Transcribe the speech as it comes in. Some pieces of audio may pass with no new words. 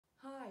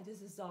Hi,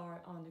 this is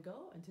Zara on the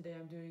go, and today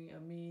I'm doing a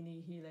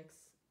mini Helix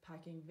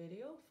packing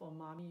video for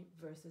Mommy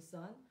versus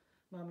Son.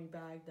 Mommy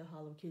bag, the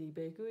Hello Kitty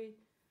Bakery.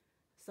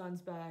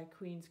 Son's bag,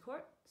 Queen's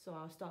Court. So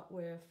I'll start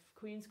with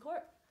Queen's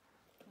Court.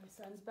 My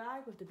son's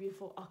bag with the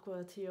beautiful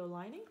aqua teal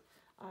lining.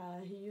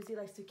 He usually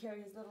likes to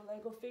carry his little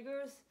Lego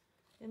figures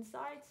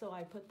inside, so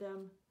I put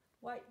them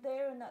right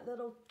there in that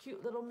little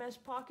cute little mesh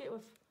pocket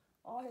with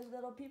all his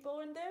little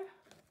people in there.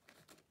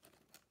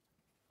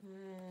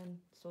 And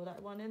so that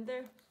one in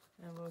there.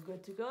 And we're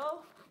good to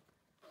go.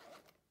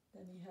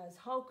 Then he has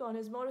Hulk on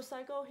his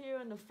motorcycle here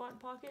in the front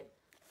pocket.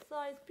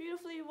 Slides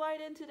beautifully right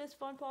into this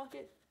front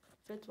pocket.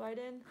 Fits right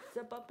in,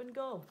 zip up and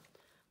go.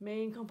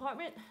 Main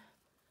compartment.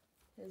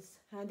 His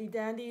handy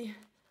dandy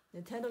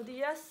Nintendo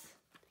DS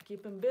to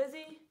keep him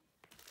busy.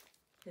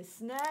 His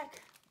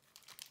snack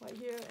right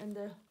here in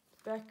the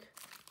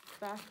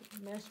back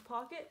mesh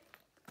pocket.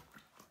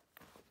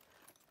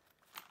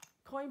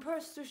 Coin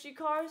purse, sushi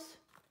cars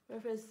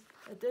with his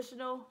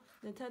additional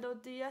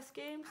Nintendo DS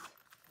games.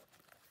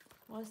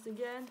 Once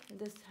again, in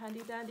this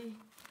handy dandy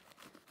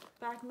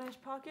back mesh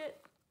pocket.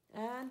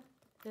 And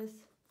this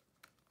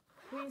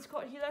Queen's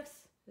Court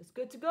Helix is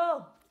good to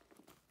go.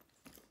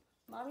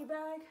 Mommy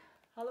bag,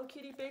 Hello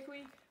Kitty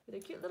Bakery with a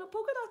cute little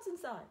polka dots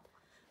inside.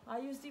 I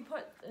usually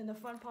put in the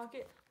front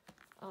pocket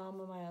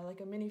like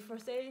a mini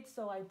first aid,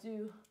 so I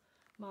do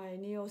my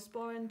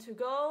Neosporin to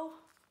go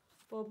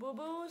for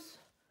boo-boos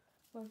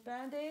with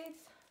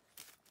band-aids.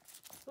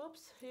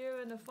 Oops, here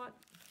in the front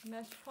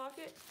mesh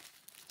pocket.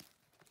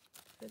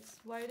 Fits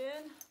right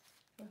in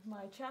with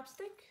my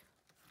chapstick.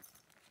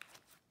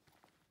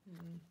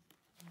 And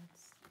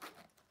that's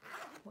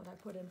what I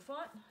put in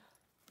front.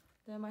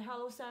 Then my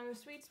Hello Samuel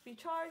Sweets Be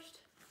Charged.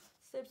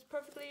 Zips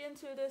perfectly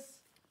into this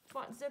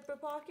front zipper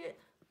pocket.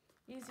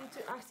 Easy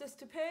to access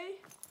to pay.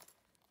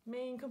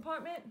 Main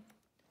compartment.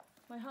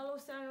 My Hello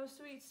Samuel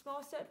Sweets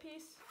small set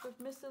piece with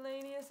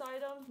miscellaneous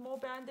items, more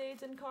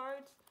band-aids and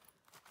cards.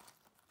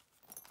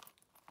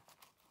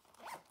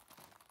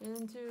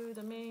 Into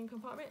the main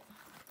compartment.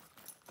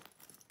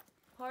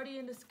 Party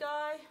in the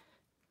Sky.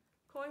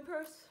 Coin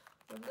purse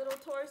with little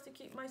toys to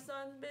keep my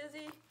son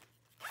busy.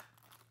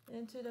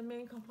 Into the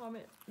main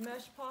compartment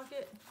mesh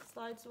pocket.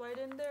 Slides right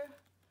in there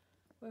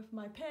with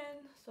my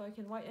pen so I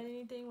can write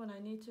anything when I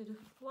need to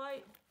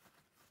write.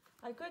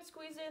 I could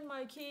squeeze in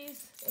my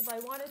keys if I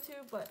wanted to,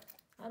 but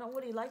I don't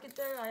really like it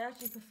there. I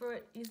actually prefer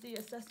it easily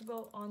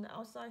accessible on the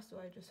outside, so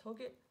I just hook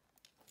it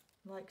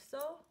like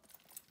so.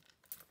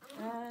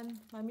 And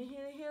my mini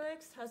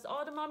Helix has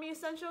all the mommy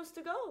essentials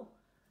to go.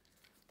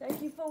 Thank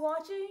you for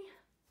watching.